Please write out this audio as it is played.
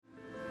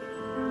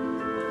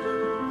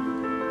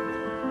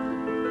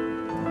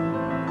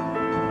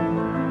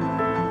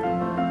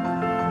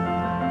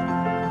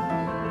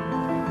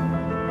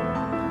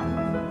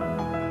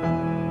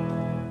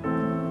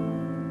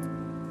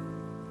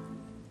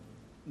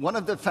One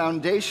of the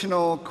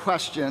foundational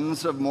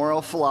questions of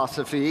moral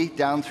philosophy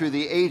down through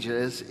the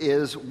ages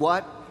is,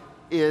 what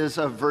is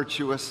a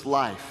virtuous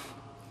life?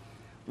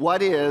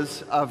 What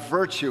is a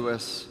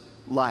virtuous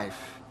life?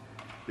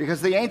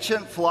 Because the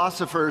ancient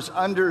philosophers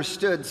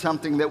understood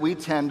something that we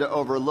tend to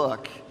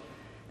overlook,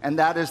 and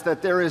that is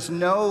that there is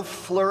no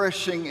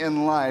flourishing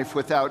in life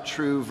without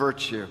true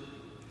virtue.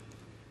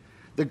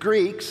 The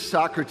Greeks,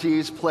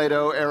 Socrates,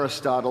 Plato,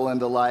 Aristotle, and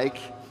the like,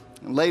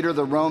 and later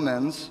the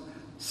Romans,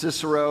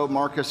 Cicero,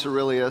 Marcus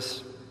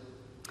Aurelius,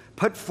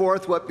 put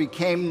forth what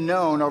became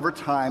known over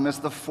time as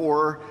the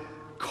four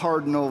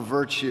cardinal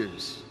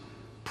virtues: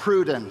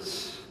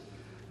 prudence,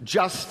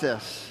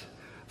 justice,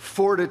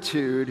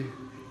 fortitude,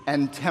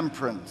 and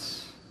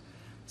temperance.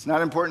 It's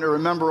not important to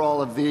remember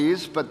all of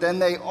these, but then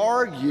they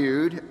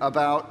argued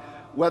about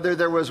whether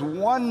there was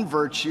one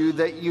virtue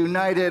that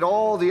united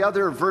all the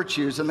other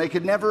virtues, and they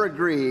could never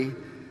agree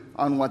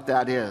on what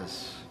that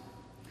is.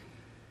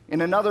 In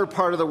another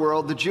part of the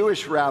world, the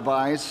Jewish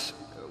rabbis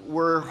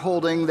were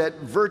holding that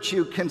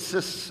virtue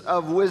consists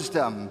of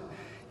wisdom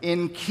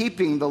in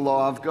keeping the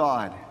law of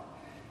God.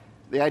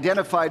 They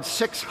identified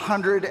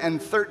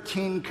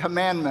 613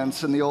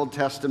 commandments in the Old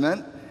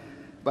Testament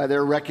by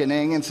their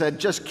reckoning and said,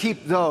 just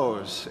keep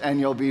those and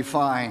you'll be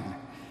fine.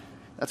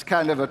 That's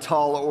kind of a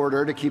tall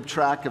order to keep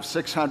track of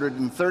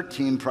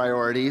 613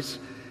 priorities.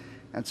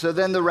 And so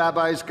then the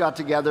rabbis got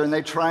together and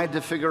they tried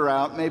to figure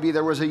out maybe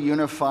there was a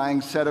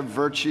unifying set of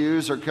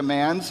virtues or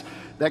commands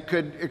that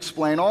could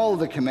explain all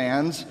of the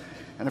commands.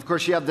 And of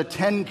course you have the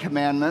 10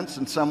 commandments,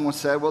 and someone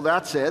said, well,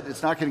 that's it.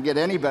 It's not going to get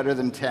any better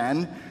than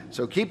 10,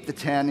 so keep the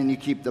 10 and you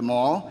keep them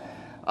all.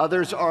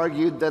 Others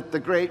argued that the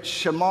great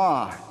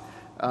Shema,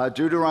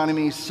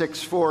 Deuteronomy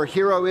 6:4,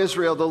 "Hear, O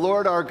Israel, the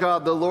Lord our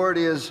God, the Lord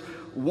is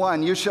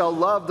one. You shall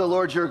love the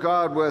Lord your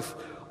God with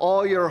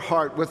all your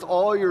heart, with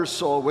all your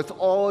soul, with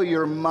all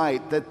your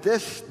might," that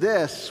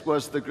this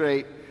was the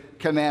great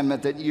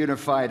commandment that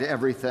unified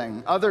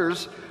everything.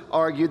 Others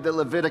argued that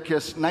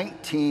Leviticus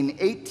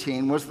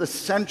 19:18 was the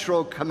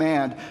central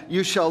command: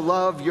 "You shall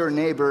love your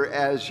neighbor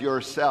as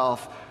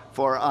yourself,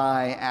 for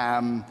I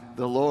am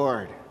the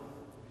Lord."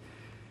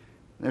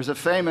 There's a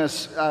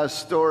famous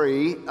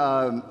story,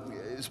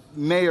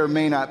 may or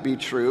may not be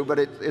true, but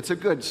it's a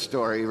good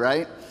story,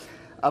 right?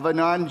 Of a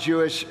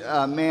non-Jewish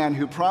man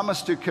who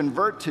promised to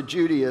convert to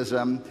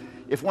Judaism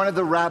if one of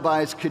the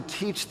rabbis could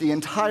teach the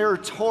entire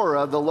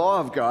Torah, the law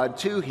of God,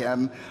 to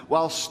him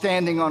while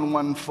standing on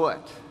one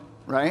foot,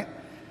 right?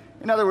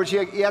 In other words,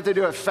 you have to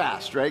do it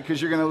fast, right?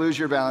 Because you're going to lose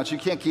your balance. You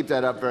can't keep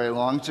that up very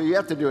long, so you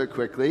have to do it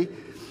quickly.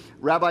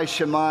 Rabbi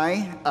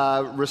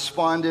Shammai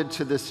responded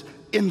to this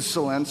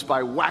insolence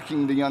by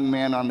whacking the young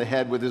man on the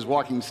head with his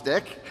walking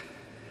stick.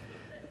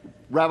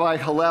 Rabbi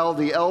Hillel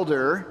the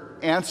elder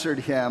answered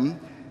him,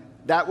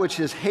 "That which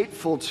is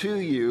hateful to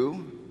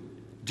you,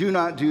 do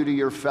not do to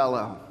your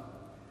fellow.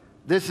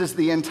 This is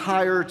the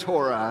entire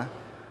Torah.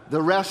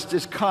 The rest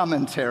is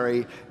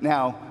commentary.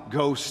 Now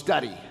go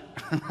study."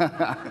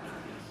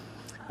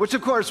 Which,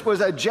 of course, was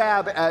a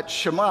jab at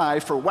Shammai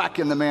for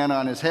whacking the man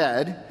on his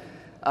head,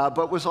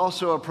 but was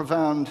also a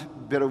profound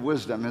bit of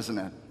wisdom, isn't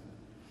it?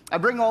 I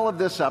bring all of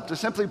this up to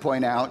simply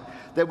point out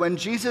that when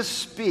Jesus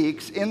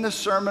speaks in the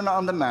Sermon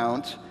on the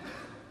Mount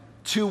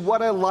to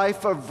what a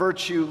life of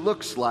virtue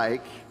looks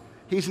like,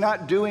 he's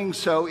not doing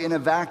so in a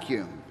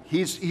vacuum.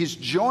 He's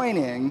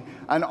joining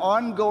an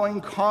ongoing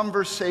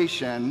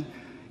conversation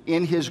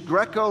in his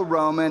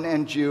Greco-Roman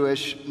and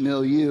Jewish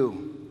milieu.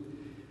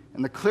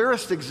 And the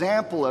clearest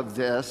example of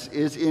this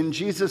is in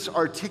Jesus'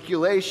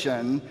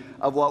 articulation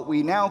of what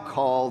we now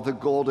call the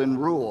Golden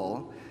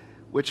Rule,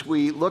 which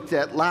we looked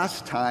at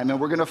last time, and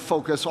we're going to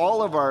focus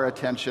all of our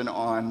attention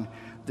on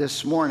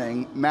this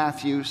morning,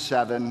 Matthew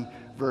 7,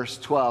 verse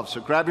 12.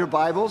 So grab your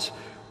Bibles.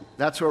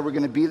 That's where we're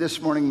going to be this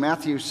morning,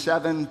 Matthew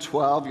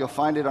 7:12. You'll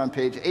find it on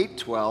page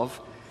 812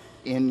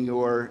 in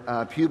your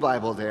pew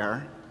Bible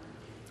there.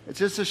 It's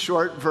just a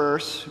short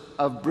verse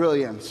of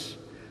brilliance.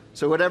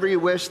 "So whatever you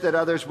wish that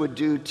others would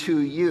do to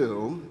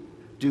you,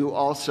 do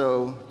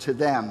also to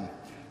them.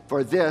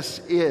 For this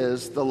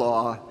is the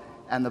law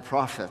and the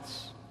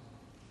prophets."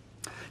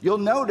 You'll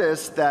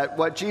notice that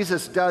what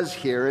Jesus does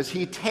here is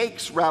he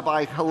takes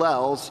Rabbi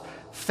Hillel's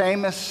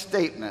famous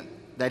statement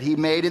that he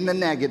made in the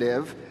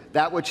negative,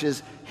 "That which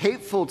is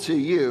hateful to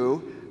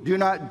you, do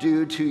not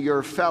do to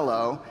your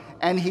fellow,"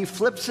 and he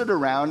flips it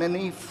around and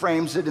he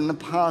frames it in the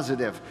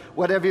positive.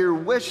 "Whatever you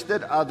wish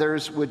that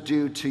others would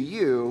do to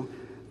you,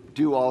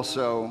 do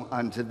also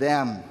unto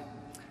them."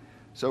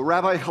 So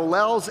Rabbi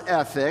Hillel's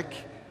ethic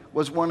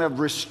was one of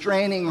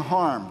restraining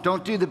harm.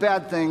 Don't do the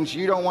bad things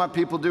you don't want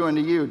people doing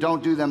to you.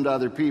 Don't do them to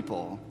other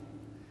people.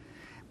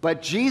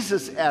 But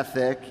Jesus'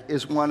 ethic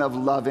is one of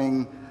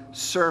loving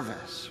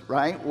service,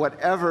 right?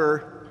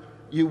 Whatever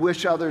you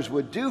wish others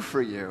would do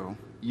for you,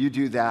 you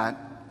do that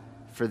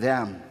for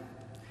them.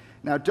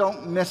 Now,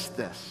 don't miss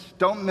this.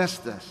 Don't miss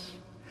this.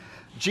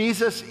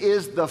 Jesus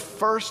is the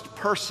first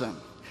person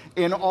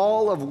in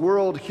all of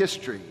world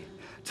history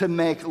to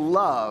make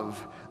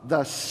love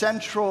the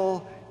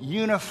central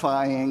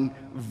unifying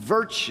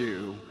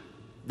virtue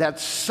that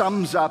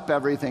sums up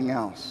everything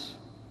else.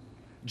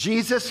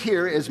 Jesus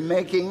here is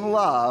making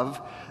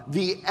love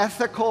the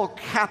ethical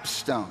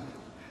capstone,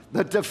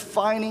 the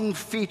defining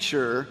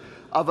feature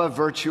of a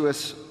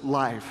virtuous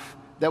life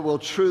that will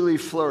truly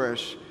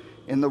flourish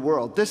in the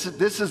world. This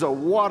is a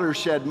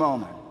watershed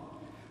moment.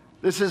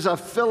 This is a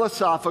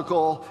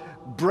philosophical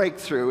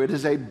breakthrough. It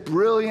is a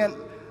brilliant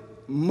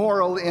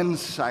moral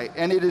insight,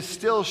 and it is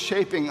still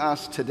shaping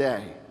us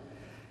today.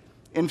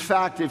 In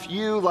fact, if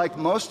you, like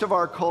most of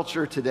our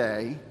culture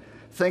today,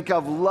 think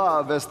of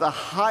love as the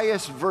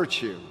highest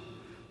virtue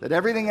that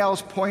everything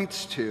else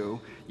points to,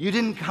 you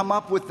didn't come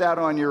up with that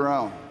on your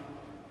own.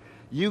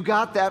 You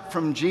got that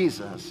from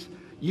Jesus.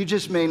 You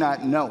just may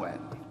not know it,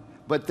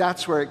 but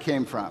that's where it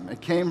came from.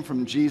 It came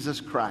from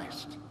Jesus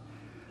Christ.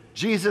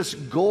 Jesus'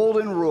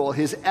 golden rule,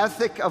 his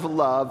ethic of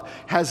love,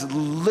 has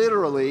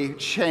literally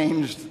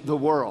changed the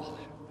world.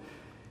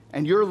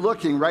 And you're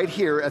looking right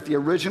here at the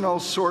original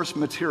source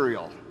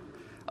material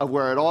of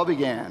where it all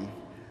began,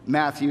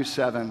 Matthew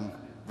 7,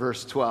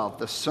 verse 12,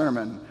 the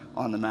Sermon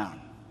on the Mount.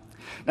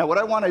 Now, what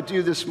I want to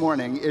do this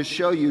morning is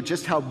show you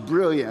just how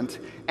brilliant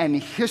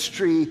and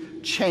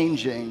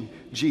history-changing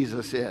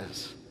Jesus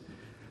is.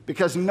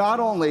 Because not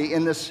only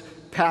in this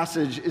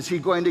passage is he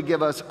going to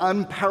give us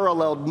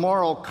unparalleled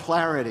moral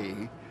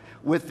clarity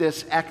with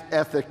this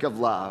ethic of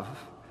love,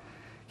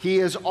 he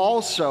is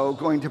also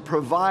going to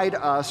provide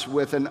us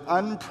with an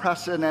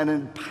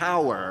unprecedented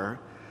power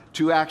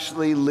to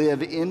actually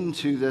live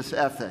into this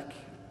ethic.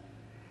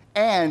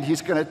 And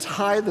he's going to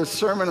tie the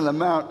Sermon on the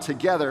Mount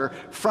together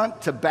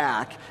front to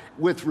back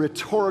with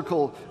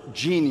rhetorical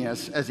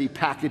genius as he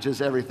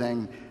packages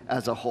everything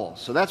as a whole.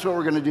 So that's what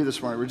we're going to do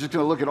this morning. We're just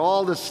going to look at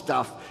all this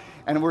stuff,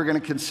 and we're going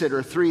to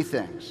consider three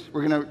things.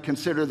 We're going to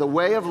consider the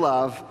way of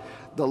love,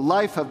 the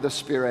life of the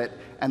Spirit,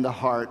 and the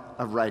heart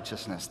of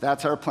righteousness.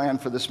 That's our plan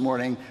for this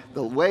morning: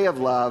 the way of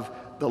love,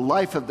 the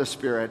life of the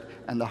Spirit,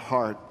 and the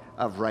heart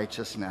of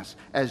righteousness,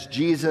 as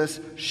Jesus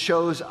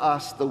shows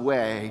us the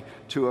way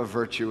to a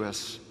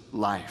virtuous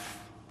life.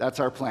 That's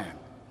our plan.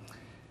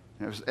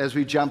 As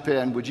we jump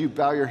in, would you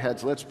bow your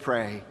heads? Let's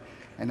pray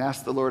and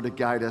ask the Lord to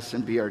guide us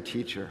and be our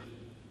teacher.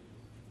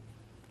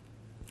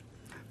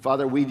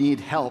 Father, we need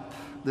help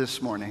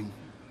this morning.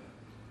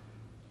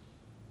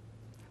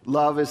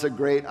 Love is a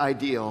great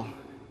ideal,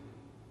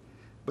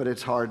 but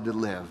it's hard to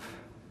live.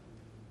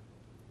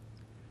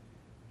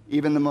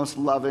 Even the most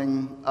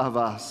loving of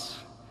us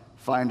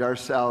find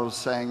ourselves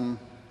saying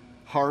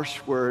harsh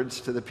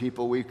words to the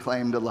people we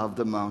claim to love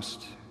the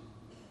most.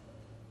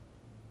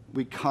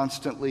 We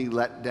constantly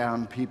let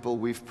down people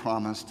we've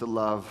promised to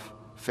love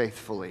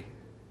faithfully.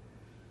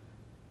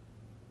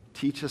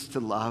 Teach us to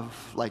love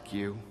like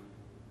you,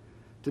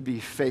 to be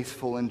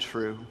faithful and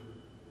true,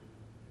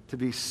 to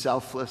be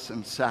selfless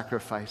and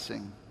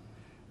sacrificing.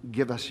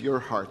 Give us your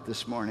heart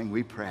this morning,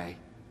 we pray.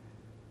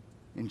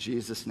 In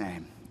Jesus'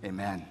 name,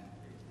 amen.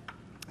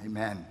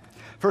 Amen.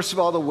 First of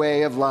all, the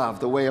way of love,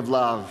 the way of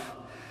love.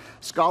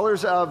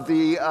 Scholars of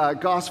the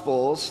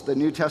Gospels, the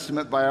New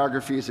Testament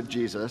biographies of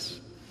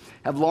Jesus,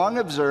 have long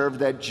observed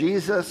that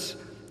Jesus'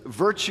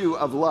 virtue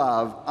of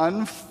love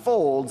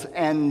unfolds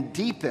and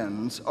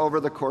deepens over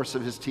the course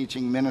of his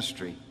teaching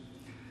ministry.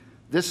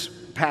 This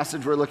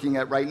passage we're looking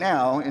at right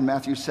now in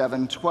Matthew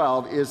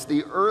 7:12 is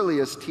the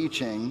earliest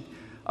teaching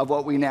of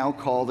what we now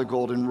call the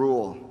Golden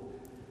Rule.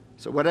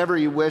 So whatever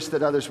you wish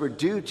that others would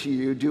do to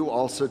you, do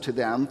also to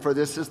them, for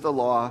this is the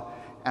law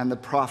and the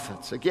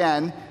prophets.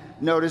 Again,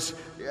 notice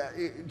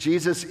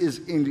Jesus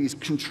he's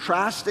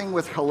contrasting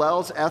with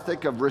Hillel's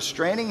ethic of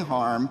restraining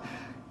harm,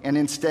 and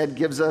instead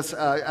gives us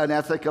an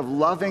ethic of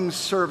loving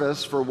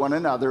service for one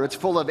another. It's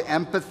full of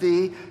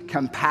empathy,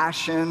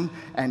 compassion,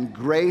 and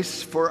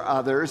grace for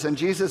others. And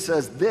Jesus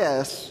says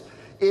this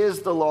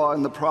is the law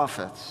and the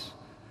prophets.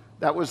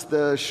 That was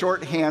the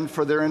shorthand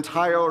for their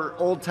entire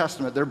Old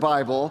Testament, their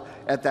Bible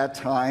at that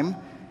time.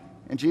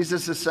 And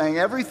Jesus is saying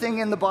everything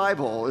in the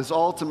Bible is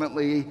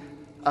ultimately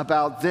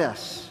about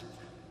this.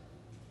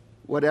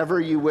 Whatever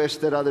you wish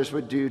that others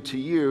would do to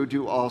you,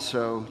 do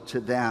also to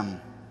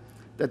them.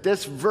 That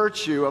this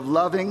virtue of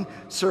loving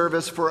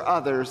service for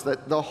others,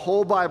 that the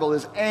whole Bible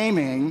is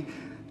aiming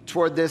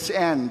toward this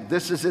end.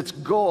 This is its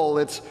goal,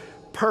 its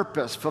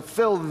purpose.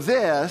 Fulfill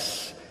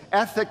this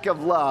ethic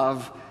of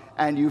love,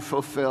 and you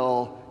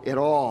fulfill it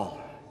all.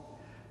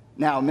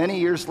 Now, many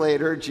years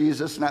later,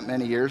 Jesus, not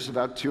many years,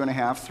 about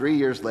 2.5, 3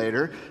 years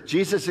later,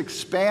 Jesus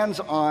expands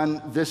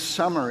on this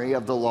summary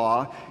of the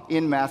law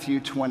in Matthew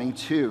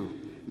 22.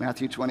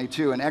 Matthew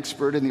 22, an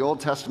expert in the Old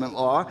Testament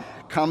law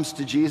comes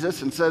to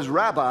Jesus and says,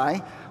 "Rabbi,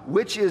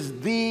 which is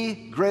the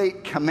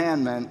great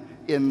commandment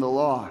in the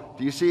law?"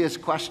 Do you see his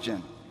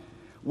question?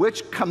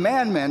 Which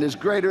commandment is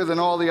greater than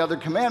all the other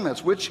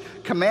commandments? Which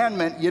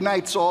commandment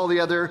unites all the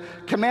other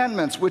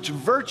commandments? Which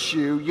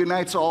virtue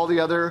unites all the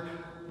other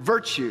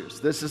virtues?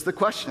 This is the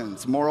question.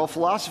 It's a moral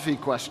philosophy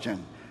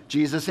question.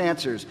 Jesus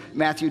answers,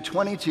 Matthew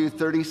 22,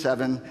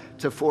 37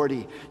 to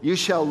 40. "You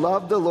shall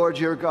love the Lord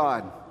your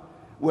God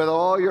with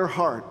all your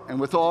heart and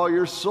with all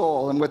your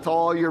soul and with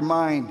all your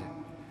mind.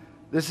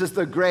 This is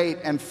the great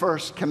and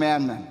first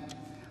commandment.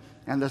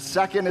 And the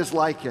second is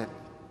like it.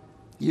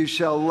 You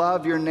shall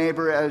love your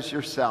neighbor as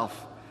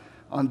yourself.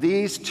 On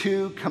these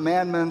two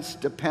commandments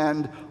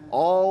depend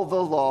all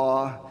the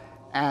law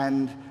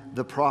and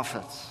the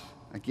prophets.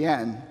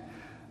 Again,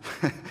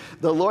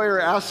 the lawyer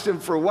asked him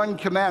for one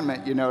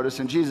commandment, you notice,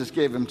 and Jesus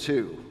gave him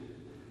two.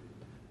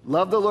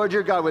 Love the Lord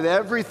your God with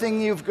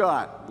everything you've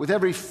got, with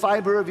every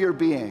fiber of your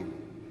being,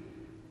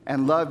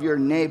 and love your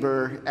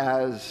neighbor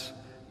as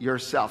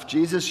yourself.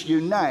 Jesus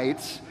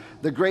unites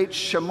the great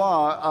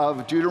Shema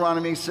of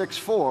Deuteronomy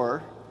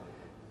 6:4,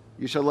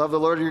 you shall love the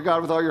Lord your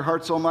God with all your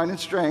heart, soul, mind, and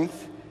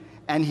strength,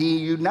 and he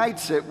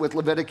unites it with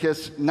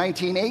Leviticus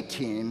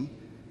 19:18,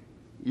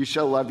 you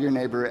shall love your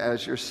neighbor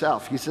as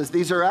yourself. He says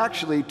these are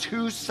actually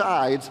two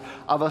sides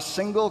of a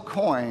single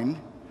coin.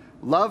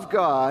 Love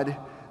God,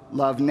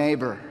 love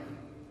neighbor.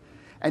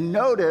 And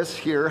notice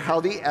here how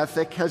the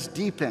ethic has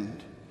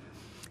deepened.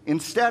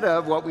 Instead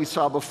of what we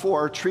saw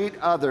before, treat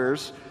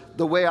others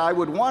the way I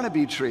would want to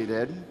be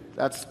treated,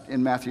 that's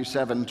in Matthew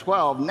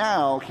 7:12.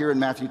 Now, here in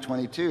Matthew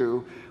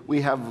 22,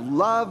 we have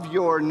love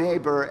your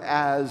neighbor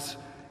as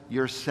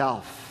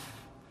yourself.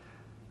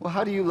 Well,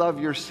 how do you love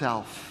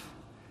yourself?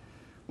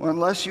 Well,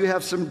 unless you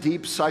have some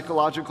deep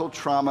psychological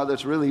trauma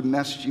that's really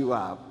messed you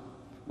up,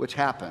 which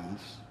happens,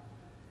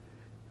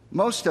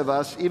 most of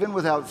us, even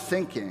without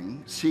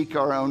thinking, seek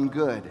our own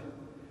good,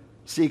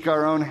 seek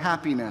our own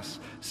happiness,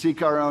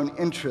 seek our own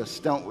interests,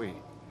 don't we?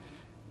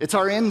 It's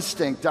our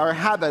instinct, our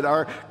habit,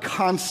 our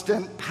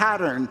constant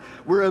pattern.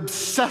 We're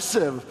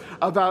obsessive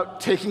about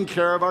taking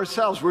care of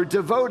ourselves. We're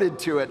devoted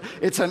to it.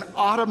 It's an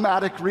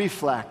automatic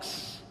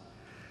reflex.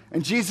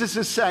 And Jesus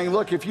is saying,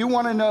 look, if you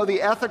want to know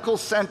the ethical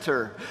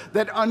center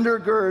that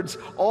undergirds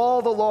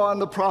all the law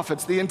and the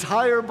prophets, the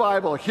entire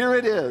Bible, here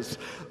it is.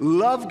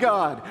 Love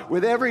God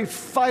with every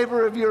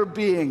fiber of your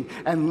being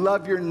and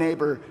love your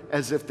neighbor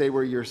as if they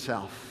were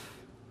yourself.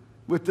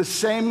 With the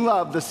same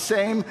love, the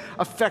same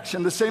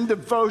affection, the same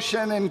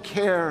devotion and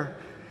care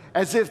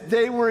as if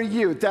they were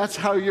you. That's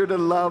how you're to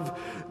love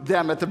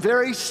them. At the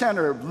very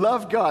center,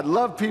 love God,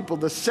 love people.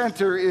 The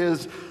center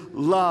is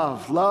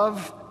love.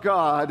 Love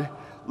God,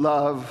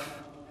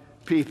 love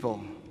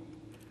people.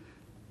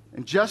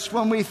 And just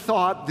when we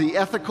thought the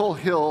ethical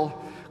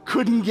hill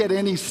couldn't get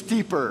any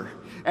steeper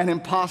and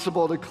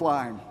impossible to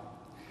climb,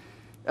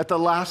 at the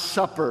Last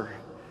Supper,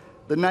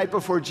 the night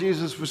before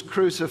Jesus was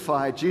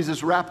crucified,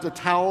 Jesus wrapped a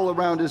towel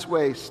around his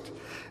waist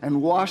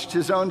and washed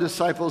his own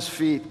disciples'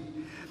 feet.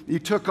 He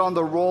took on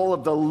the role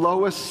of the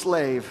lowest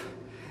slave,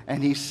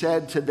 and he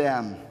said to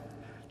them,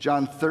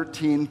 John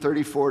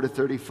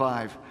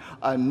 13:34-35,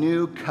 a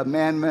new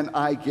commandment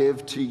I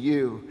give to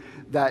you,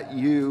 that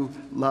you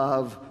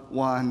love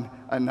one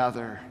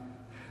another.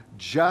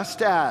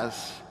 Just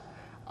as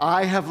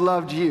I have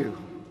loved you,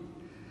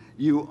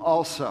 you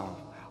also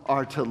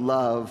are to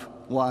love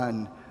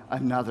one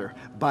another.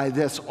 By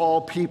this,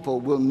 all people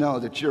will know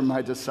that you're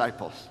my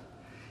disciples,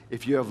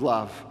 if you have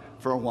love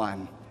for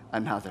one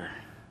another.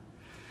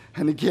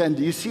 And again,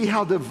 do you see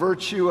how the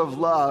virtue of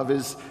love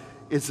is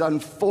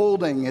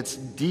unfolding, it's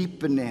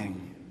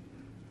deepening?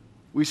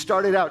 We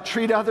started out,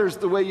 treat others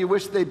the way you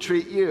wish they'd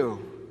treat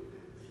you,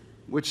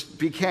 which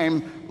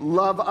became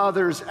love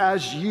others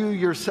as you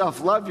yourself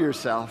love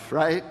yourself,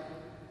 right?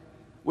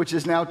 Which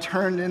is now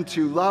turned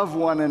into love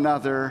one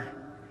another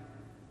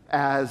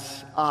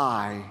as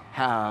I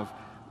have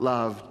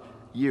loved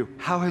you.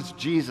 How has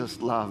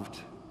Jesus loved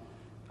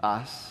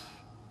us,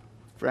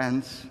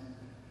 friends?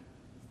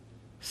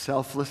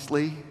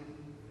 Selflessly,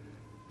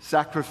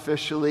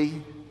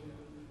 sacrificially,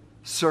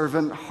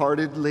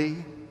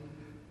 servant-heartedly,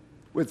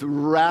 with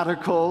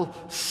radical,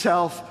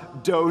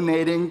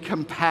 self-donating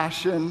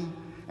compassion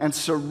and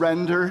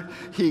surrender.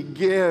 He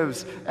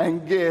gives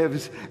and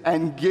gives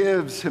and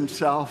gives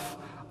himself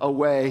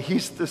away.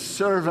 He's the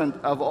servant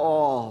of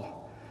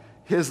all.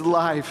 His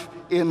life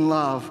in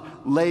love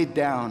laid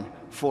down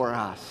for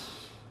us.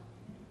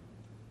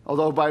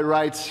 Although by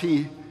rights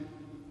he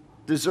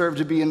deserved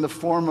to be in the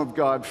form of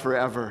God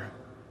forever,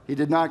 he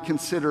did not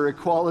consider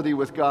equality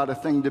with God a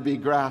thing to be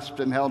grasped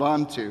and held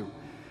on to,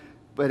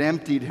 but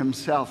emptied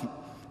himself,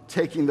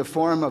 taking the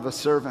form of a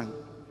servant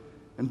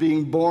and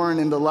being born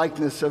in the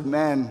likeness of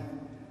men.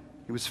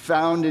 He was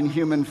found in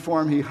human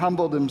form. He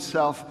humbled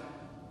himself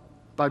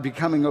by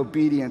becoming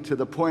obedient to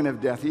the point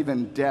of death,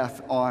 even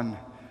death on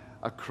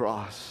a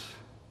cross.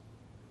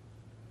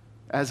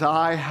 As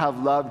I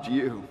have loved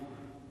you,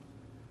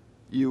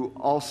 you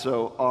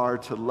also are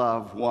to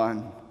love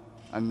one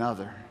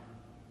another.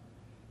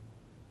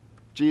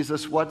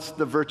 Jesus, what's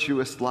the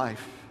virtuous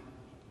life?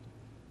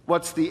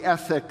 What's the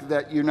ethic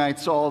that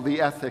unites all the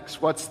ethics?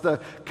 What's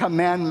the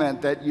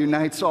commandment that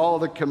unites all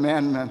the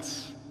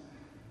commandments?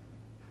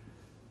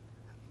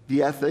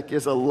 The ethic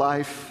is a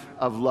life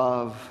of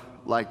love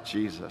like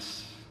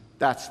Jesus.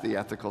 That's the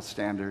ethical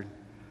standard.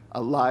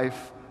 A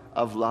life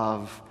of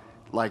love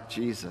like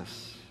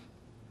Jesus.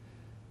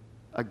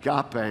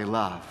 Agape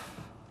love.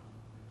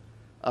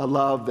 A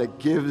love that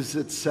gives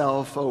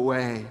itself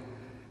away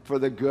for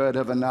the good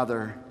of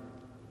another.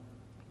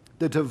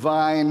 The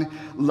divine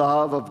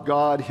love of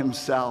God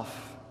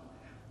himself,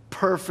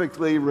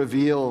 perfectly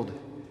revealed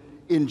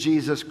in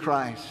Jesus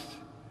Christ.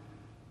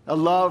 A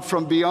love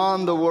from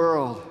beyond the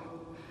world.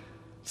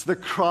 It's the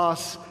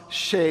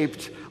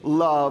cross-shaped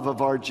love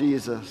of our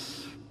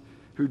Jesus,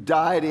 who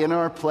died in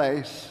our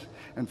place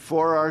and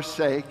for our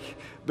sake,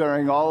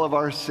 bearing all of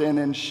our sin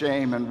and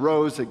shame, and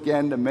rose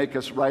again to make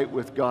us right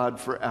with God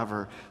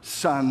forever,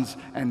 sons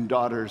and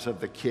daughters of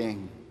the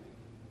King.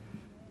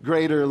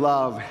 Greater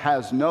love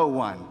has no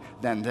one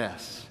than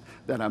this,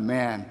 that a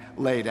man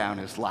lay down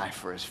his life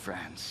for his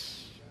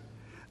friends.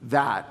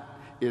 That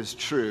is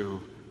true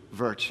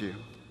virtue.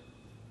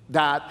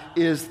 That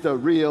is the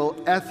real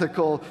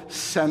ethical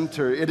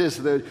center. It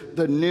is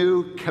the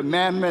new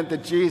commandment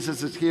that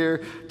Jesus is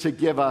here to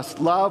give us.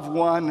 Love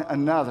one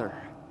another.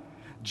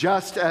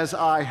 Just as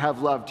I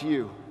have loved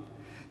you,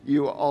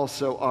 you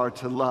also are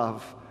to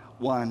love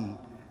one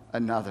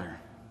another.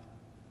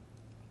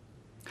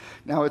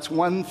 Now, it's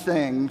one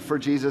thing for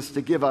Jesus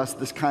to give us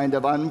this kind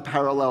of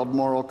unparalleled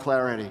moral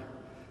clarity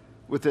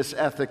with this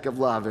ethic of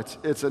love.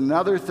 It's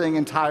another thing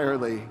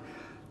entirely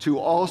to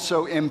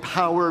also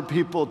empower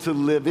people to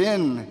live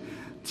in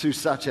to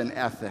such an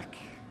ethic,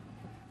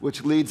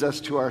 which leads us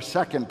to our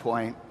second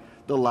point,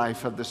 the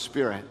life of the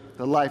Spirit.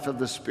 The life of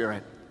the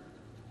Spirit.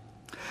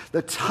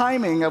 The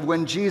timing of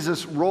when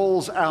Jesus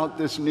rolls out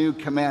this new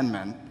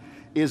commandment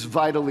is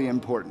vitally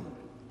important.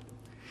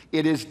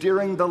 It is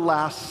during the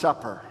Last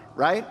Supper,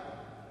 right?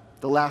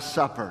 The Last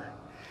Supper.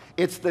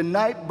 It's the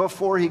night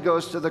before he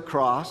goes to the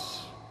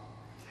cross,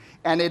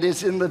 and it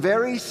is in the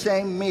very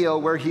same meal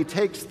where he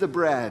takes the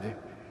bread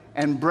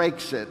and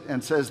breaks it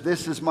and says,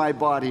 "This is my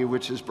body,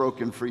 which is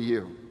broken for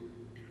you."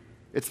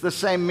 It's the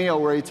same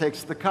meal where he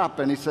takes the cup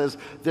and he says,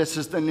 "This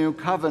is the new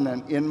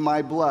covenant in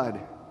my blood.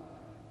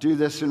 Do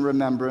this in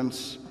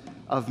remembrance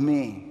of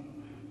me."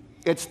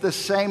 It's the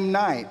same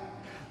night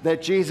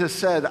that Jesus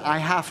said, "I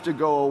have to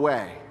go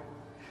away,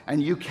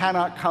 and you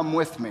cannot come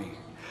with me,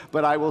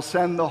 but I will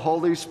send the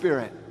Holy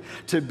Spirit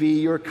to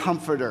be your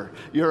comforter,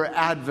 your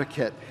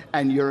advocate,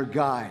 and your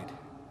guide."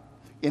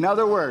 In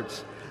other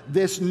words,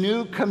 this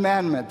new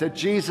commandment that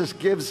Jesus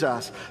gives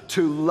us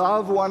to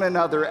love one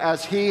another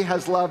as he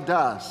has loved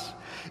us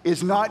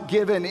is not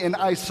given in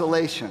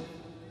isolation.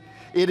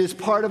 It is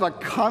part of a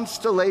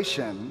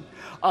constellation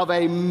of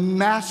a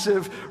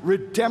massive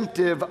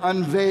redemptive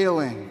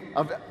unveiling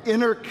of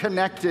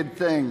interconnected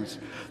things.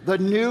 The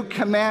new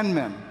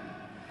commandment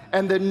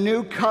and the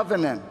new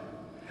covenant,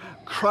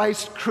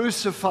 Christ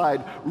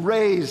crucified,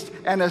 raised,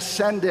 and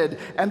ascended,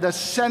 and the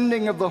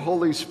sending of the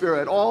Holy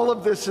Spirit. All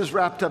of this is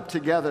wrapped up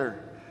together.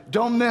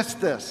 Don't miss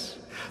this.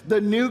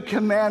 The new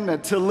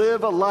commandment to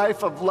live a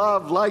life of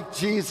love like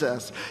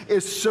Jesus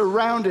is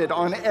surrounded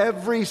on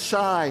every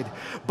side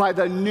by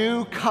the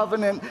new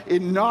covenant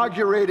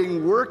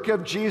inaugurating work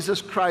of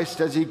Jesus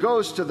Christ as he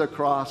goes to the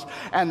cross,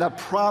 and the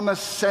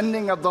promised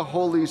sending of the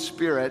Holy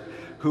Spirit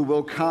who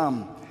will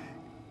come.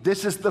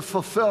 This is the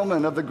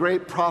fulfillment of the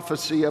great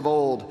prophecy of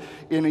old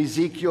in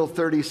Ezekiel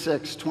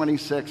 36,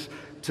 26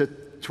 to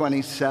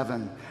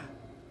 27.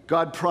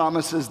 God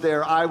promises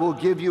there, "I will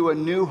give you a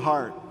new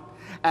heart,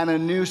 and a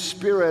new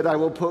spirit I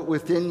will put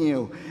within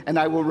you, and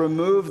I will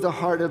remove the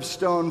heart of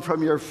stone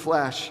from your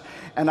flesh,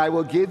 and I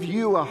will give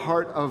you a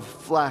heart of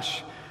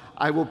flesh.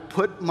 I will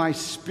put my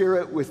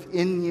spirit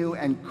within you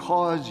and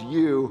cause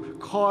you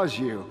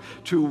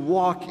to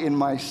walk in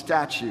my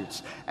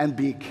statutes and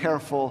be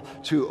careful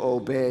to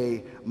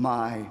obey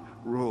my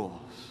rules."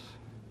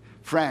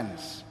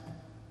 Friends,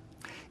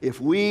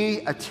 if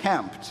we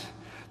attempt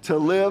to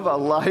live a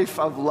life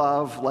of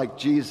love like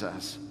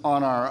Jesus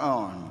on our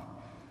own,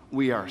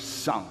 we are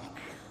sunk.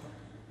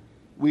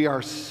 We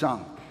are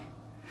sunk.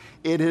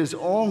 It is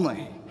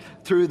only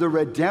through the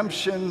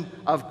redemption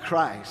of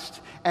Christ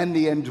and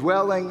the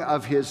indwelling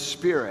of his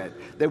Spirit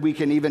that we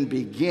can even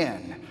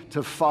begin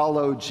to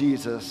follow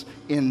Jesus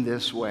in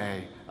this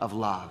way of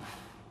love.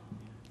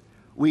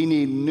 We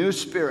need new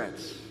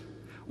spirits.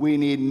 We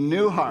need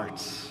new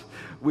hearts.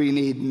 We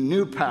need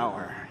new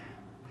power.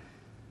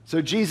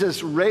 So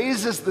Jesus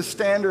raises the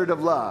standard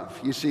of love,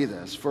 you see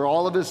this, for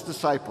all of his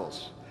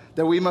disciples,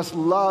 that we must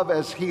love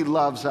as he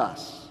loves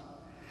us.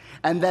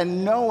 And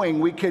then knowing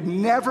we could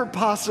never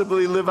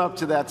possibly live up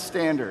to that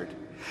standard,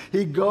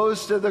 he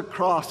goes to the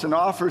cross and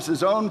offers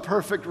his own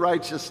perfect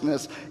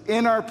righteousness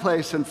in our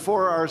place and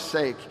for our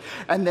sake,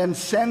 and then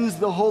sends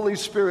the Holy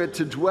Spirit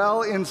to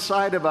dwell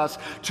inside of us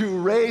to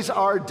raise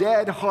our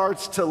dead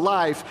hearts to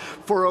life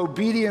for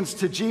obedience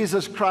to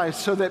Jesus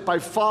Christ, so that by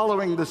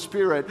following the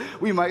Spirit,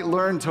 we might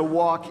learn to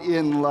walk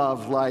in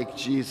love like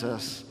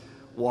Jesus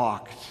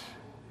walked.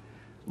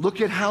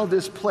 Look at how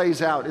this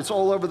plays out. It's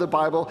all over the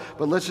Bible,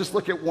 but let's just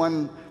look at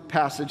one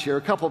passage here,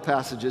 a couple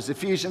passages.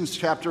 Ephesians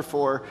chapter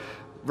 4,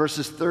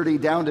 verses 30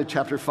 down to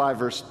chapter 5,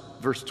 verse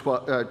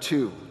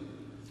 2.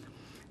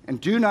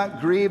 "And do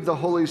not grieve the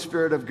Holy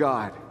Spirit of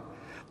God,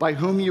 by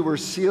whom you were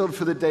sealed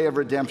for the day of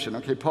redemption."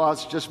 Okay,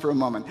 pause just for a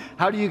moment.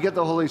 How do you get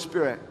the Holy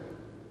Spirit?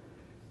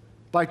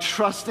 By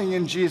trusting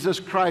in Jesus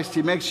Christ.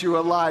 He makes you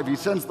alive. He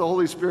sends the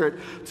Holy Spirit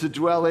to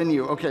dwell in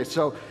you. Okay,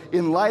 so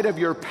in light of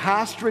your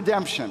past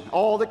redemption,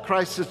 all that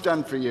Christ has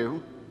done for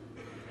you,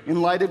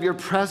 in light of your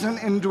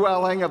present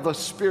indwelling of the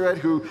Spirit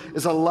who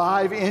is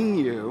alive in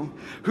you,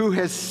 who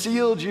has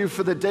sealed you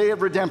for the day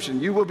of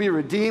redemption. You will be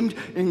redeemed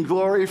in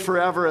glory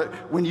forever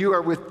when you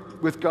are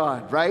with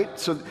God, right?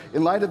 So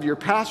in light of your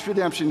past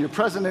redemption, your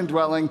present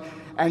indwelling,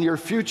 and your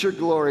future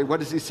glory, what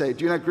does he say?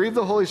 Do not grieve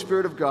the Holy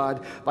Spirit of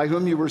God, by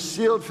whom you were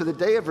sealed for the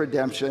day of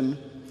redemption.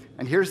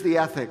 And here's the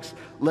ethics.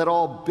 Let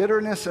all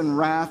bitterness and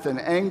wrath and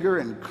anger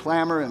and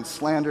clamor and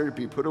slander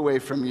be put away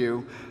from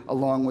you,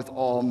 along with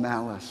all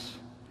malice.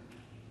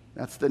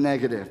 That's the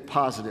negative.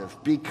 Positive.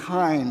 Be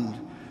kind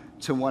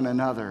to one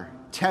another,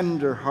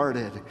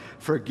 tender-hearted,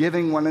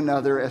 forgiving one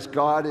another as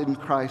God in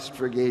Christ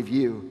forgave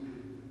you.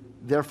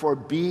 Therefore,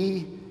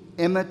 be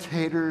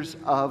imitators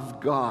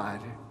of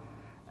God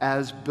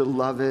as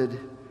beloved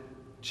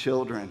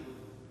children.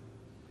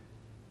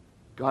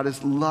 God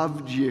has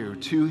loved you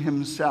to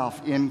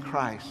himself in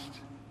Christ.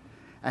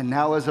 And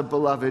now as a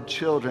beloved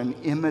children,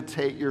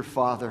 imitate your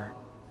Father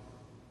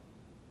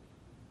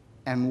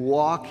and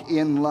walk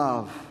in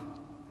love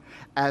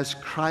as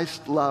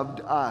Christ loved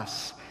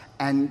us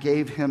and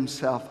gave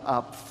himself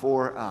up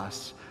for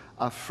us,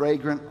 a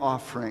fragrant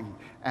offering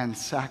and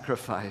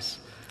sacrifice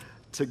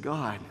to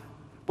God.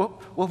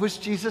 What was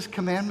Jesus'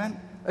 commandment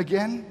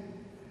again?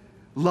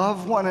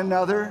 Love one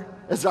another.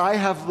 As I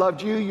have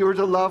loved you, you're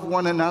to love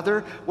one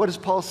another. What does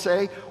Paul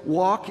say?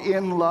 Walk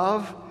in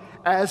love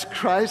as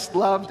Christ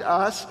loved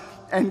us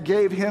and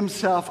gave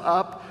himself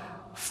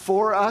up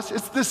for us.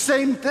 It's the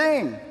same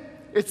thing.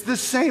 It's the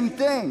same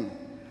thing.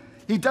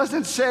 He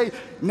doesn't say,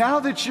 now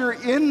that you're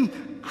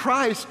in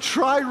Christ,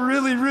 try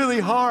really, really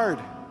hard.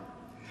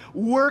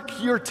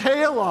 Work your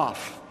tail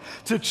off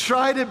to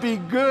try to be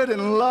good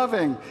and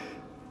loving.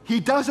 He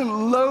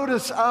doesn't load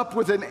us up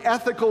with an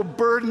ethical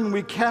burden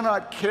we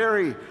cannot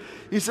carry.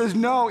 He says,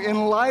 no,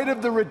 in light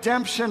of the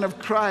redemption of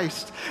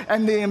Christ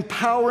and the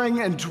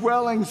empowering and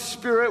dwelling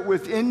Spirit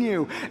within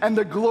you and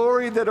the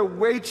glory that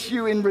awaits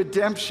you in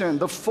redemption,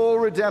 the full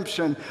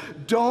redemption,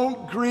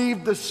 don't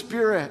grieve the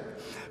Spirit,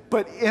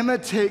 but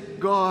imitate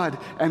God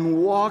and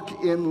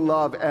walk in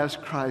love as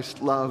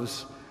Christ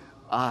loves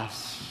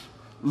us.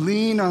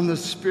 Lean on the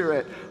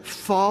Spirit,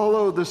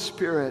 follow the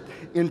Spirit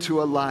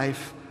into a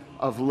life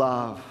of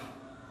love.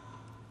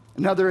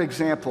 Another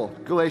example,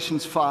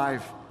 Galatians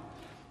 5,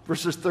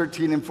 verses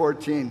 13 and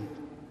 14.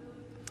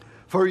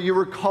 For you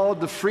were called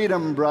to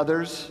freedom,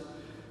 brothers,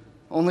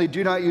 only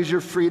do not use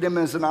your freedom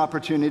as an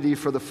opportunity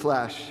for the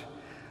flesh,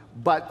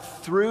 but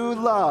through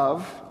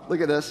love, look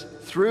at this,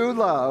 through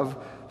love,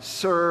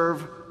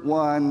 serve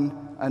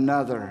one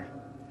another.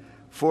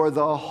 For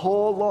the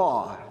whole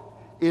law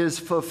is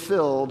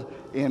fulfilled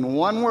in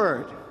one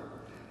word: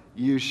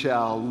 you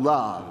shall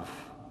love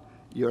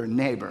your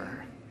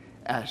neighbor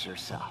as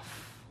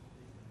yourself.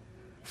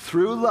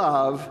 Through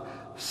love,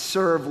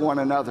 serve one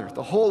another.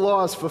 The whole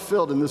law is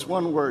fulfilled in this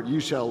one word: you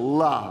shall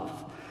love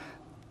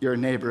your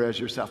neighbor as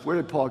yourself. Where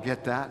did Paul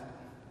get that?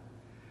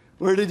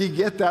 Where did he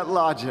get that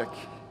logic?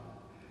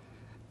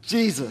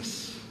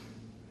 Jesus.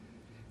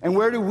 And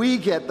where do we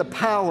get the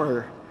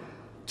power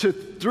to,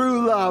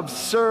 through love,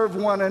 serve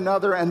one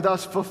another and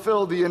thus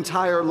fulfill the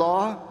entire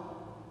law?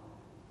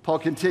 Paul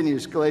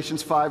continues,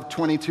 Galatians 5,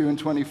 22 and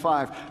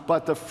 25.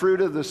 But the fruit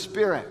of the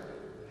Spirit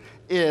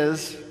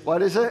is,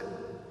 what is it?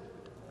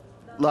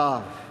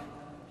 Love.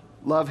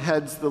 Love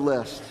heads the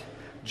list.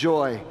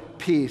 Joy,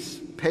 peace,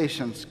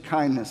 patience,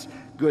 kindness,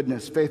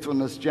 goodness,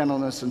 faithfulness,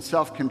 gentleness, and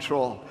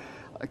self-control.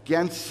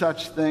 Against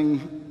such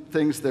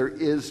things there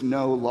is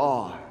no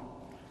law.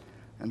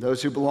 And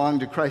those who belong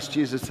to Christ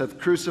Jesus have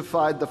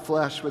crucified the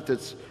flesh with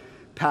its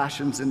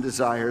passions and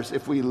desires.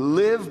 If we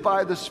live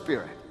by the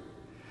Spirit,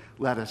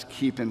 let us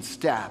keep in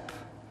step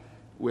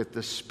with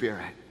the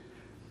Spirit.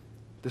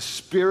 The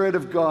Spirit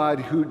of God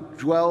who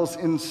dwells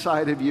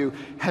inside of you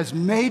has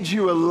made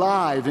you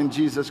alive in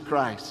Jesus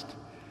Christ.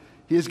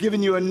 He has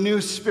given you a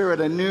new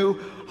spirit, a new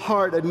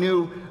heart, a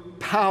new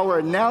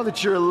power. Now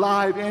that you're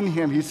alive in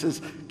him, he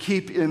says,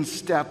 keep in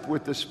step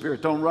with the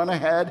Spirit. Don't run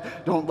ahead.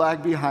 Don't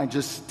lag behind.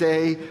 Just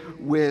stay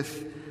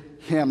with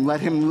him. Let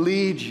him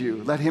lead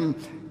you. Let him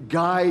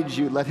guide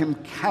you. Let him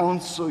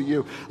counsel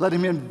you. Let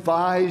him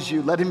advise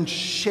you. Let him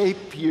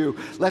shape you.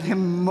 Let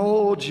him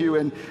mold you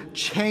and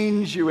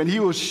change you. And he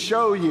will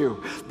show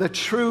you the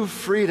true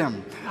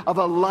freedom of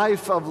a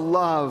life of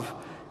love,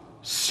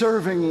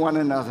 serving one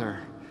another,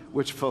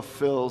 which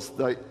fulfills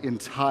the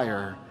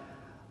entire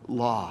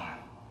law.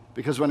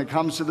 Because when it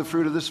comes to the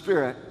fruit of the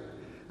Spirit,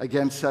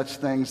 against such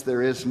things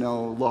there is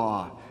no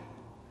law.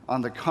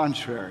 On the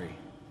contrary,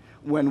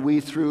 when we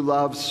through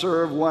love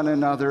serve one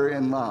another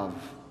in love,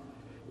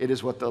 it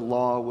is what the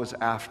law was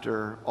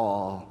after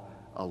all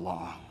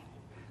along.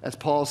 As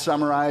Paul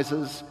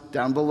summarizes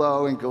down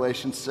below in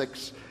Galatians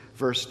 6,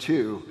 verse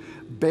 2,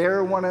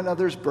 bear one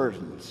another's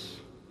burdens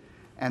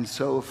and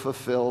so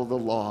fulfill the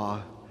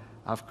law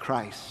of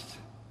Christ.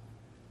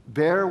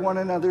 Bear one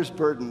another's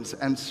burdens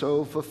and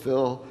so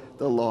fulfill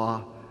the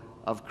law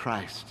of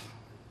Christ.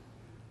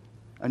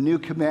 A new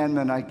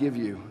commandment I give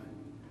you: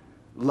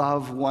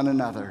 love one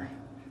another,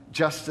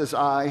 just as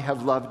I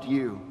have loved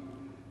you.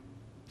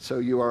 so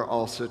you are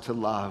also to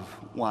love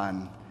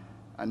one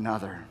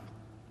another.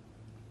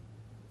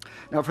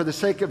 Now, for the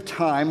sake of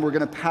time, we're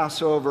going to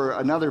pass over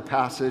another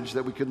passage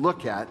that we could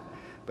look at,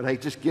 but I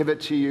just give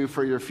it to you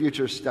for your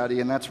future study,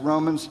 and that's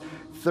Romans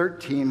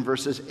 13,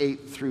 verses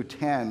 8 through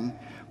 10,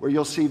 where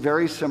you'll see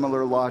very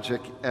similar logic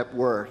at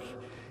work,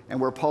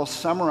 and where Paul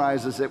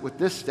summarizes it with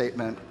this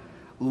statement: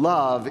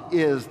 love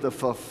is the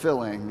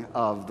fulfilling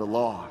of the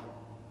law.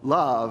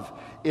 Love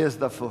is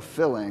the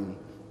fulfilling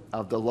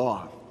of the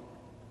law.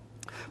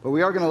 But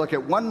we are going to look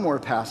at one more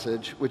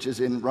passage, which is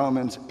in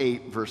Romans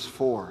 8, verse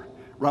 4.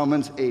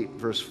 Romans 8,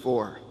 verse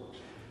 4.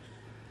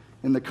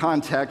 In the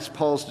context,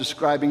 Paul's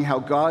describing how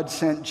God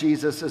sent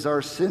Jesus as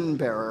our sin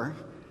bearer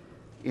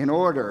in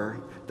order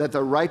that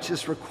the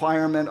righteous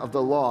requirement of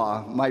the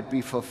law might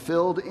be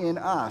fulfilled in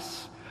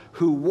us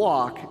who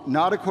walk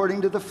not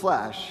according to the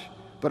flesh,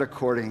 but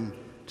according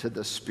to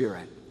the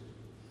Spirit.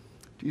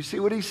 Do you see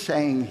what he's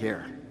saying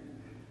here?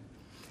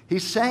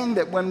 He's saying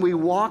that when we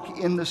walk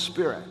in the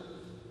Spirit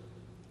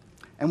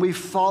and we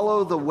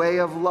follow the way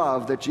of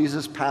love that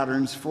Jesus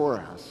patterns for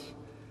us,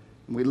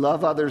 and we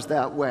love others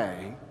that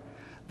way,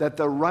 that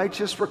the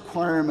righteous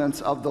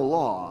requirements of the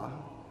law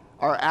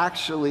are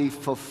actually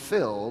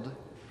fulfilled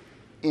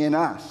in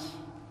us.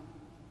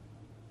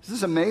 Is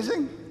this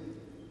amazing?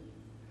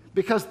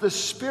 Because the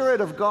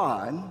Spirit of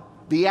God,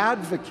 the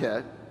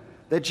advocate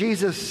that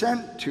Jesus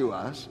sent to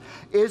us,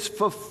 is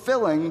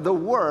fulfilling the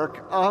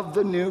work of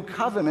the new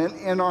covenant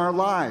in our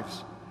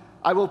lives.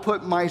 I will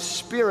put my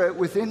Spirit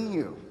within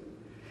you,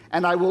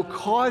 and I will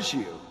cause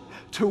you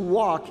to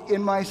walk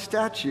in my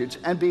statutes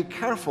and be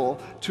careful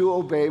to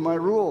obey my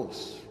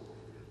rules.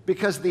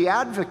 Because the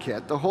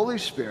advocate, the Holy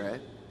Spirit,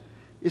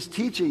 is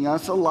teaching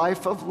us a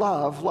life of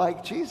love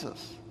like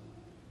Jesus.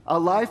 A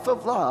life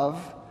of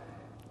love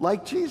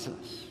like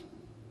Jesus.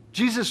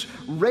 Jesus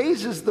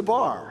raises the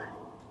bar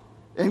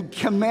and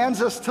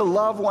commands us to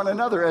love one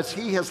another as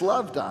he has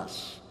loved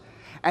us.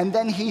 And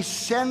then he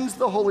sends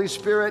the Holy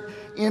Spirit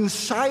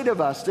inside of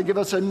us to give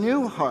us a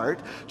new heart,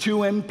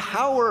 to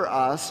empower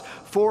us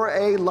for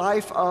a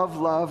life of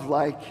love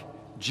like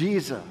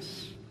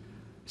Jesus,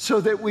 so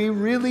that we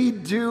really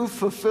do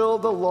fulfill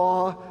the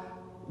law,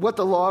 what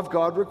the law of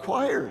God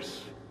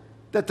requires,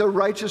 that the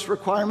righteous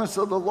requirements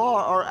of the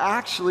law are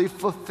actually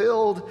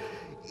fulfilled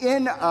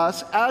in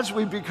us as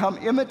we become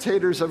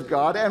imitators of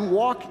God and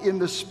walk in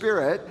the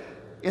Spirit,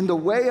 in the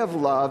way of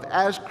love,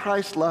 as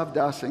Christ loved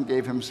us and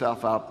gave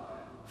himself up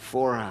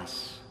for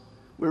us.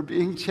 We're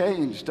being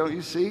changed, don't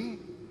you see?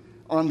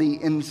 On the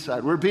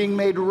inside. We're being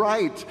made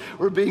right.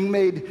 We're being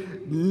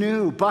made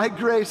new by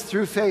grace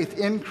through faith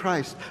in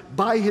Christ,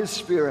 by his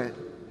Spirit.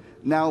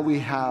 Now we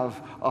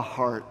have a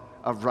heart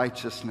of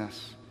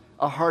righteousness.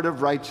 A heart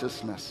of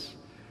righteousness,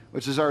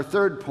 which is our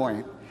third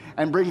point,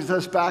 and brings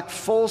us back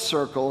full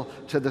circle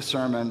to the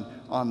Sermon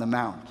on the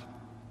Mount.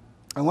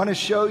 I want to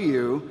show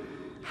you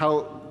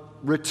how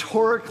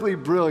rhetorically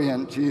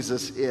brilliant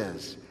Jesus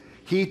is.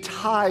 He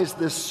ties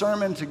this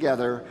sermon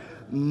together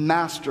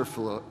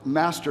masterfully.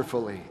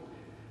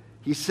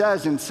 He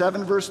says in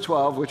 7 verse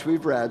 12, which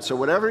we've read, "So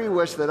whatever you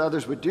wish that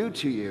others would do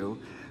to you,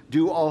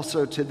 do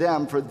also to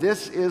them, for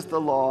this is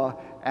the law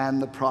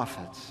and the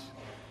prophets."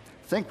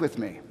 Think with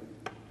me.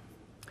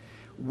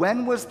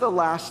 When was the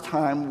last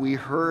time we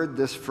heard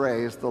this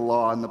phrase, the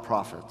law and the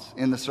prophets,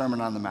 in the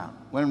Sermon on the Mount?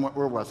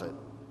 Where was it?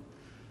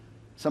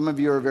 Some of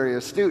you are very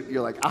astute.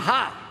 You're like,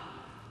 aha!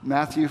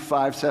 Matthew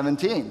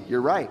 5:17.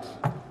 You're right.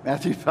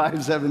 Matthew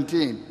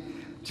 5:17.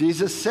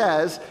 Jesus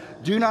says,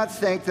 "Do not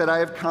think that I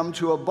have come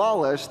to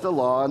abolish the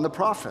law and the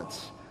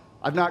prophets.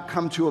 I've not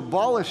come to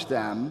abolish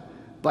them,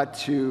 but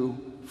to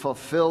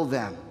fulfill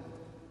them."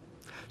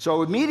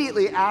 So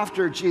immediately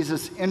after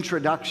Jesus'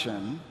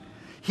 introduction,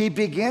 he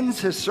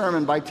begins his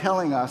sermon by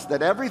telling us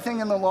that everything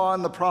in the law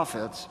and the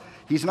prophets,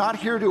 he's not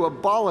here to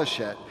abolish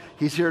it,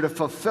 he's here to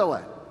fulfill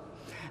it.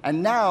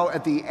 And now,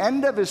 at the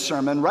end of his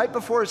sermon, right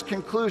before his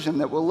conclusion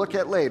that we'll look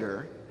at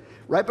later,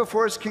 right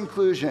before his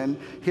conclusion,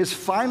 his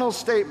final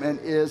statement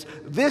is,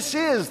 "This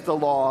is the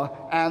law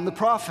and the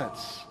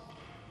prophets.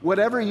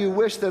 Whatever you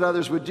wish that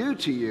others would do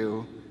to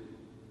you,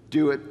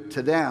 do it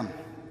to them."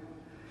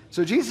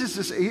 So Jesus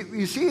is,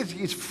 you see,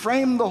 he's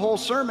framed the whole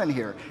sermon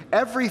here.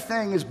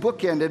 Everything is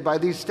bookended by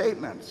these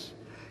statements.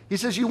 He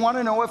says, you want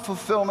to know what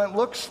fulfillment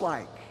looks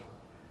like.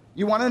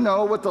 You want to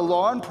know what the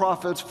law and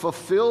prophets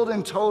fulfilled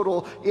in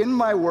total in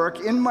my work,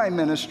 in my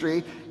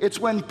ministry. It's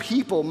when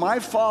people, my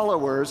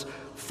followers,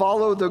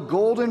 follow the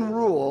golden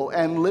rule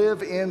and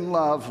live in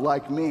love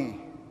like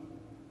me.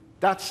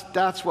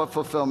 That's what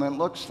fulfillment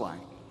looks like.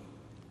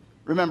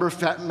 Remember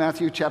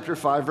Matthew chapter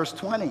 5, verse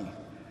 20.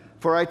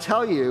 "For I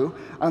tell you,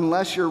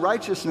 unless your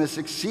righteousness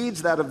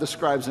exceeds that of the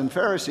scribes and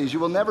Pharisees, you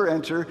will never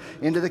enter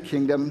into the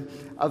kingdom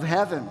of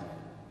heaven."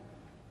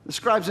 The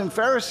scribes and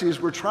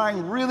Pharisees were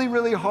trying really,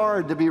 really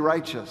hard to be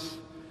righteous.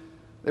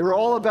 They were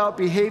all about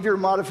behavior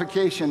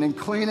modification and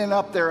cleaning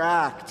up their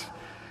act.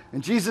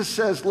 And Jesus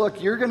says,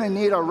 look, you're going to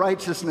need a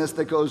righteousness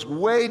that goes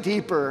way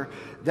deeper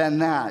than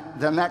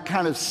that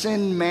kind of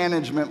sin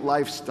management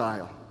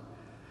lifestyle.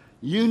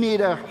 You need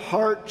a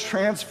heart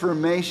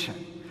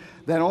transformation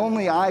that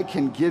only I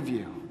can give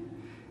you.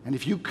 And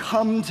if you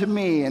come to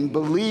me and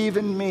believe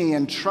in me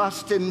and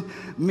trust in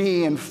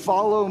me and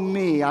follow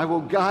me, I will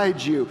guide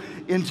you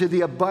into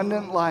the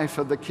abundant life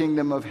of the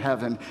kingdom of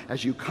heaven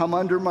as you come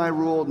under my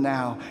rule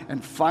now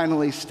and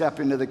finally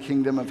step into the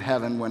kingdom of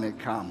heaven when it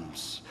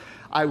comes.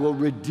 I will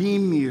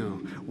redeem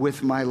you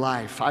with my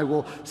life. I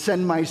will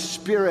send my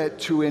Spirit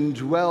to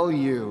indwell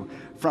you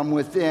from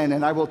within,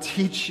 and I will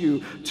teach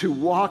you to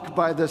walk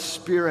by the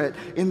Spirit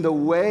in the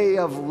way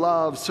of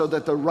love so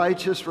that the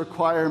righteous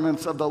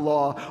requirements of the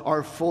law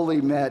are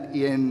fully met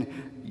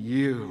in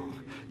you.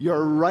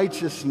 Your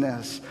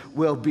righteousness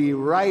will be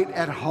right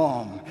at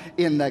home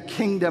in the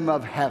kingdom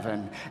of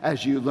heaven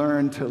as you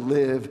learn to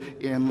live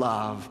in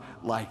love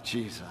like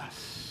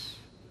Jesus.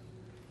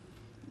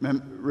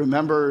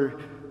 Remember,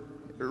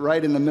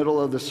 right in the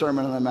middle of the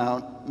Sermon on the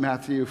Mount,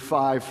 Matthew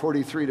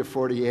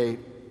 5:43-48,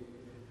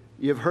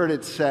 you've heard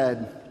it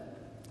said,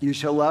 you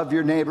shall love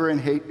your neighbor and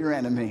hate your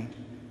enemy.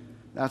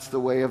 That's the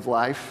way of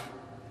life.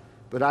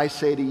 But I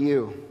say to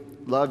you,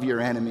 love your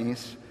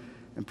enemies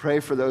and pray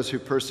for those who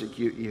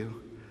persecute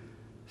you,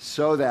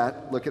 so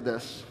that, look at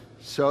this,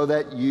 so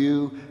that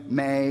you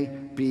may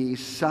be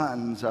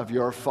sons of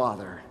your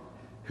Father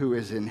who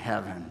is in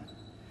heaven.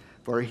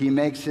 For he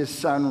makes his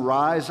sun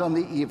rise on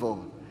the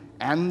evil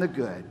and the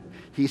good.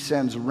 He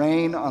sends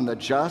rain on the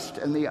just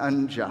and the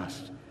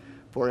unjust.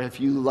 For if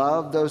you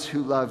love those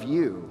who love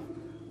you,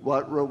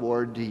 what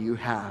reward do you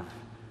have?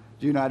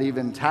 Do not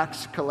even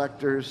tax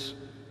collectors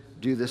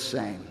do the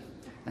same?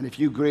 And if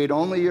you greet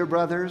only your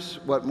brothers,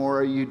 what more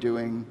are you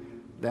doing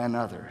than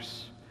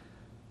others?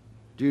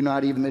 Do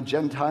not even the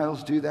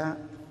Gentiles do that?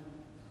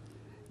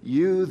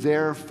 You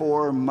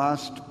therefore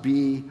must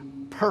be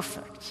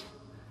perfect,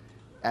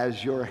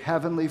 as your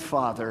heavenly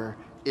Father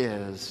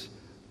is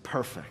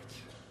perfect.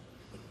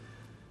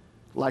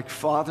 Like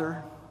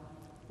father,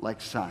 like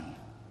son.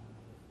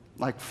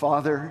 Like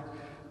father,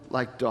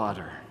 like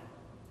daughter.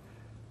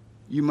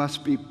 You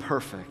must be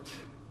perfect.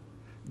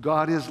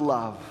 God is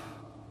love.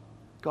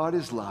 God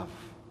is love.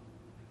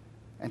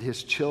 And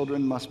his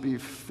children must be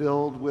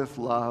filled with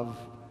love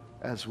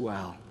as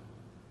well.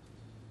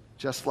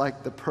 Just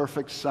like the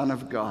perfect Son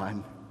of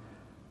God,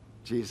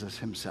 Jesus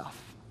himself.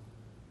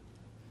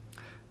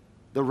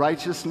 The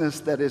righteousness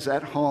that is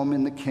at home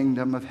in the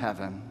kingdom of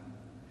heaven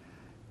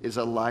is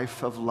a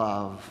life of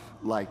love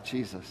like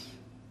Jesus.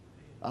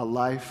 A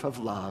life of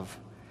love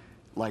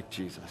like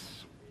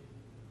Jesus.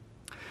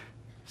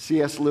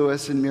 C.S.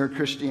 Lewis in Mere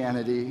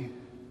Christianity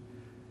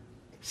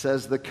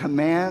says the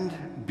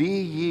command,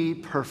 be ye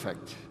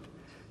perfect,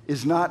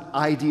 is not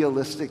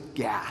idealistic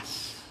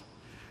gas,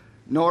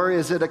 nor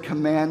is it a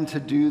command to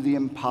do the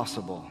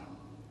impossible.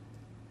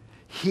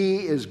 He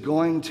is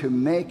going to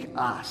make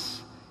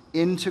us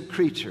into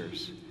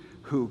creatures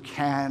who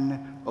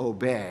can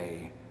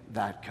obey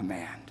that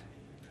command.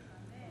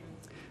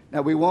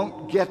 Now, we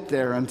won't get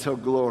there until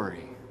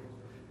glory,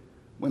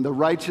 when the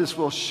righteous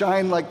will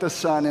shine like the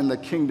sun in the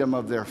kingdom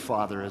of their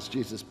Father, as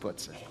Jesus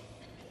puts it.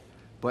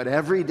 But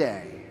every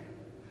day,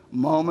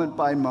 moment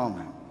by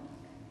moment,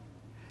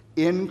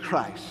 in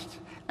Christ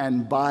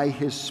and by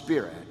his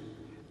Spirit,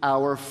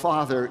 our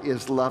Father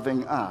is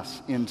loving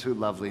us into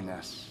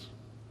loveliness.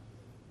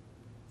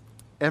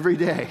 Every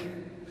day,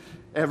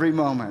 every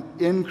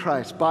moment, in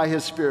Christ, by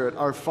his Spirit,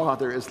 our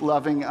Father is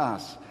loving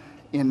us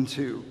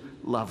into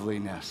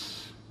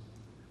loveliness.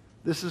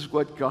 This is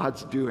what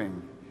God's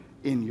doing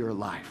in your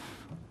life.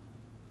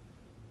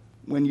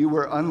 When you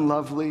were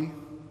unlovely,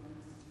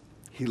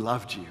 he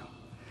loved you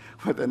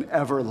with an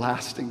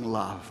everlasting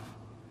love.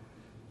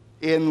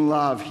 In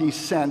love, he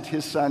sent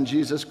his Son,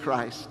 Jesus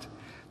Christ,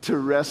 to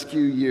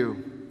rescue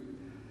you.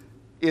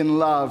 In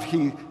love,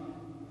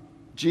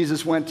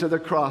 Jesus went to the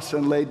cross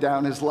and laid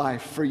down his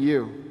life for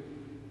you.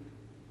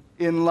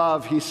 In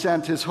love, he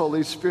sent his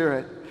Holy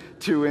Spirit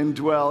to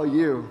indwell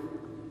you,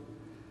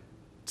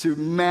 to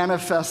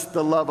manifest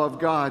the love of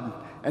God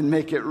and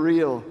make it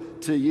real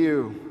to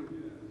you.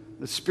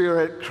 The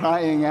Spirit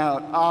crying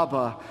out,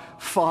 Abba,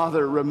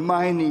 Father,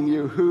 reminding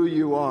you who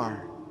you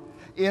are.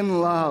 In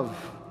love,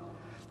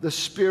 the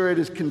Spirit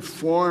is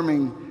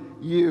conforming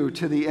you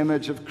to the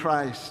image of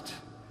Christ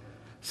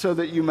so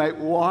that you might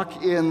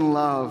walk in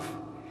love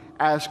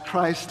as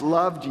Christ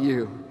loved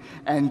you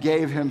and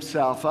gave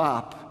himself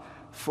up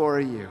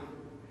for you.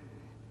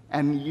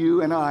 And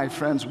you and I,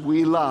 friends,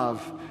 we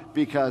love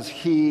because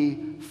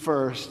he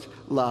first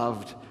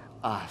loved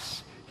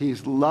us.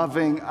 He's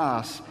loving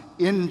us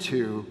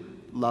into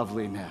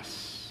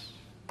loveliness.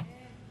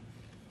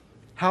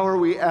 How are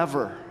we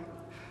ever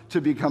to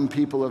become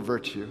people of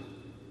virtue?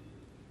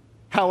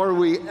 How are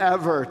we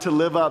ever to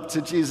live up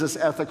to Jesus'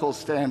 ethical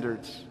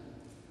standards?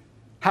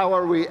 How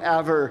are we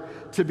ever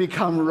to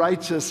become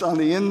righteous on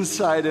the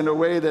inside in a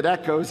way that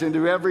echoes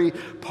into every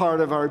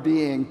part of our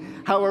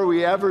being? How are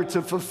we ever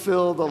to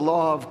fulfill the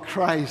law of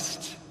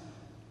Christ?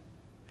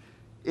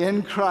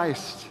 In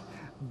Christ,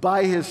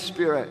 by his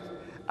Spirit,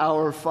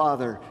 our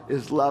Father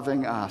is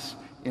loving us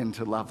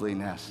into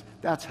loveliness.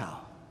 That's how.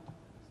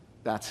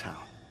 That's how.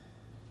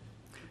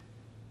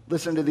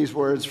 Listen to these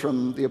words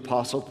from the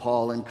Apostle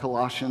Paul in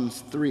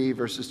Colossians 3,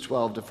 verses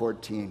 12 to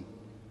 14.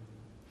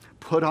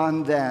 Put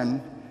on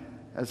then,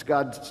 as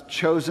God's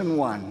chosen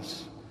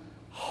ones,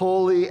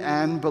 holy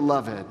and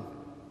beloved,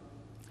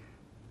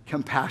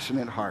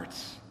 compassionate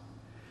hearts,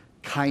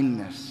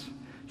 kindness,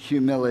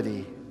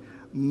 humility,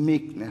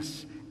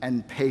 meekness,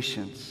 and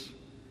patience,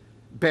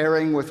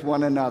 bearing with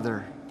one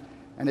another.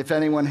 And if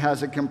anyone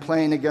has a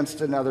complaint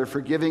against another,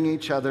 forgiving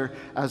each other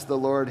as the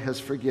Lord has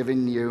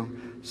forgiven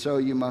you, so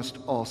you must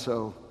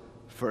also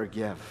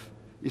forgive.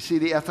 You see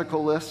the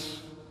ethical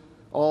lists,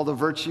 all the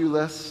virtue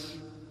lists?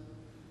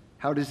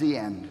 How does he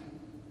end?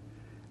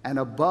 And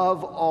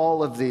above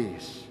all of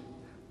these,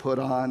 put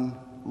on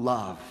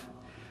love,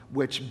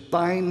 which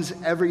binds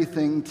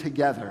everything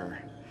together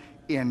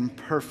in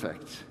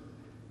perfect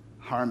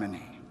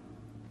harmony.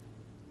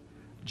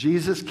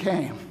 Jesus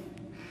came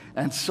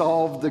and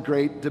solved the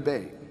great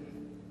debate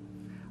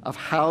of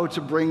how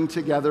to bring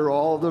together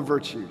all the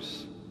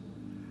virtues,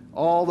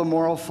 all the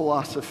moral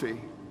philosophy,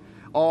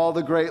 all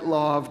the great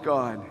law of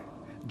God.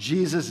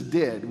 Jesus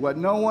did what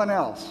no one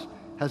else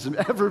has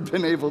ever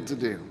been able to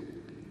do.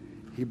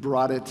 He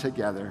brought it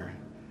together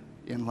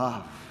in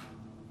love.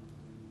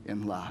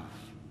 In love.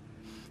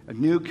 A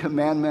new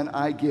commandment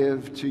I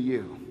give to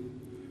you: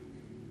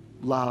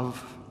 love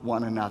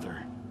one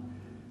another.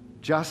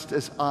 Just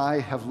as I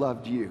have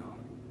loved you,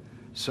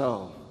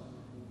 so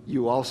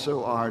you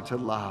also are to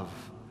love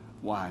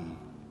one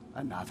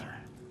another.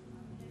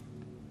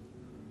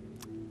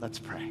 Let's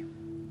pray.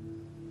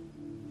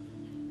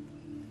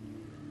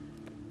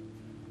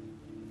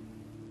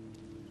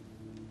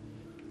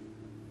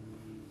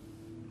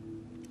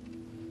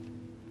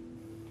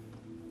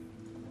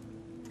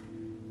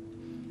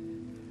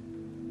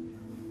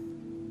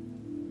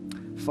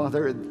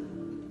 Father,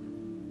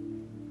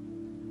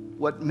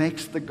 what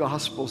makes the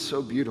gospel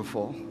so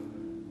beautiful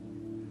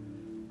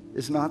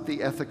is not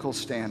the ethical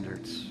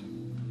standards.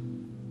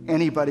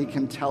 Anybody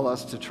can tell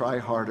us to try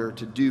harder,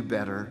 to do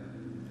better,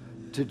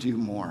 to do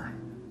more.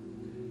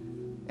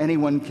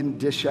 Anyone can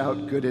dish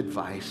out good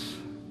advice.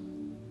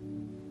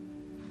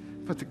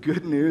 But the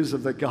good news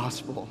of the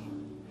gospel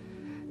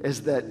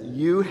is that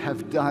you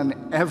have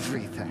done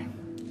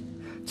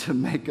everything to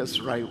make us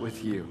right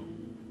with you.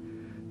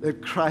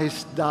 That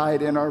Christ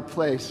died in our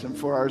place and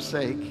for our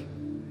sake,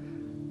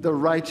 the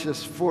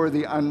righteous for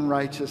the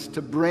unrighteous,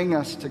 to bring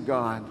us to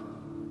God.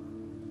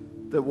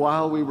 That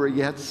while we were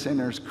yet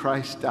sinners,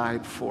 Christ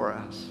died for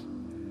us.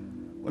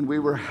 When we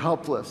were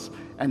helpless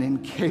and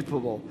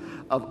incapable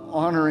of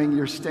honoring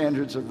your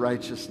standards of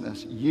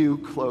righteousness, you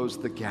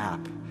closed the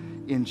gap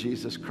in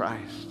Jesus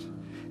Christ,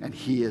 and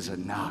he is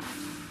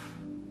enough.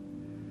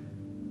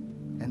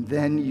 And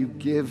then you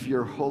give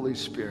your Holy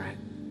Spirit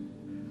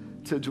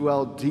to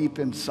dwell deep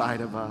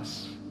inside of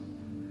us,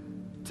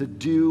 to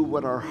do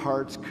what our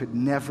hearts could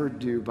never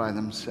do by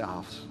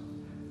themselves,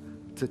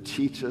 to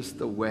teach us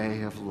the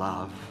way of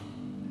love.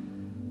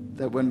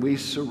 That when we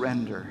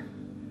surrender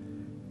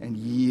and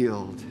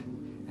yield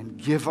and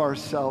give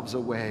ourselves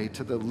away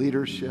to the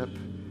leadership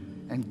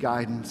and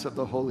guidance of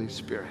the Holy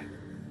Spirit,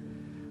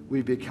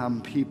 we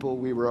become people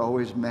we were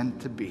always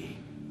meant to be,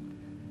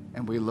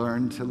 and we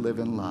learn to live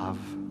in love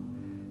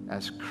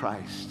as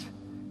Christ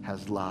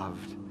has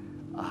loved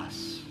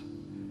us.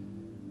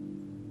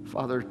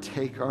 Father,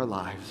 take our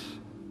lives,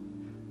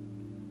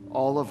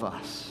 all of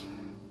us,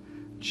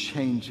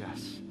 change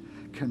us,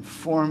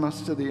 conform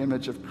us to the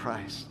image of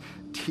Christ,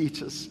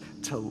 teach us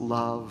to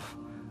love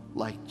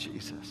like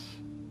Jesus.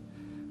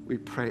 We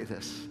pray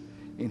this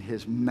in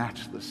his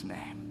matchless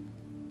name.